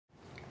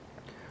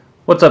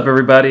What's up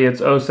everybody, it's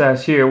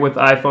OSAS here with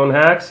iPhone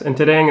Hacks, and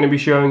today I'm going to be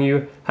showing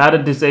you how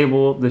to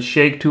disable the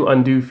shake to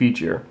undo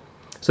feature.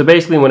 So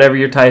basically whenever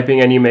you're typing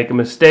and you make a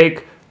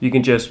mistake, you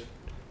can just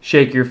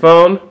shake your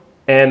phone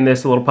and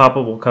this little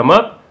pop-up will come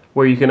up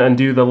where you can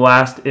undo the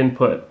last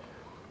input.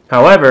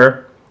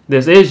 However,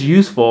 this is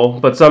useful,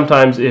 but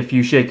sometimes if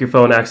you shake your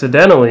phone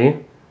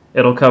accidentally,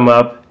 it'll come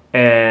up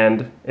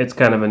and it's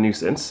kind of a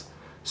nuisance.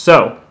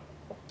 So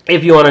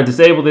if you want to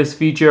disable this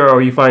feature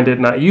or you find it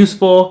not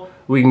useful,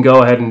 we can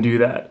go ahead and do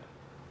that.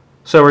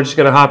 So we're just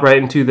going to hop right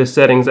into the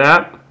Settings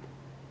app.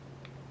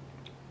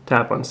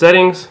 Tap on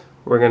Settings.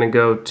 We're going to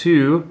go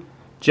to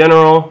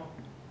General,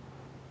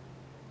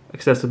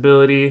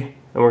 Accessibility,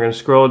 and we're going to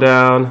scroll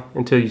down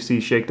until you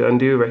see Shake to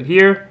Undo right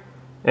here.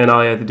 And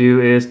all you have to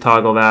do is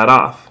toggle that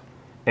off.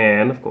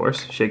 And of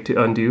course, Shake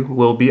to Undo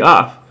will be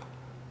off.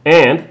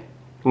 And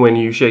when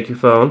you shake your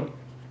phone,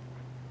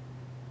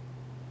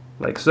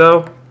 like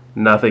so,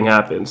 nothing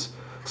happens.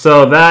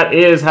 So that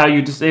is how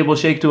you disable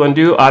Shake to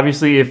Undo.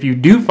 Obviously, if you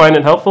do find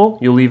it helpful,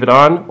 you'll leave it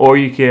on, or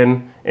you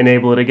can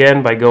enable it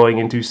again by going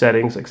into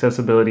Settings,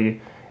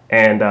 Accessibility,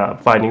 and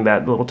finding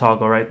that little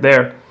toggle right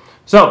there.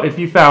 So if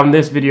you found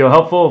this video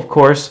helpful, of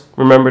course,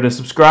 remember to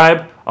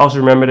subscribe. Also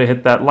remember to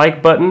hit that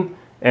like button,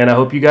 and I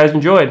hope you guys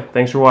enjoyed.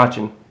 Thanks for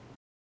watching.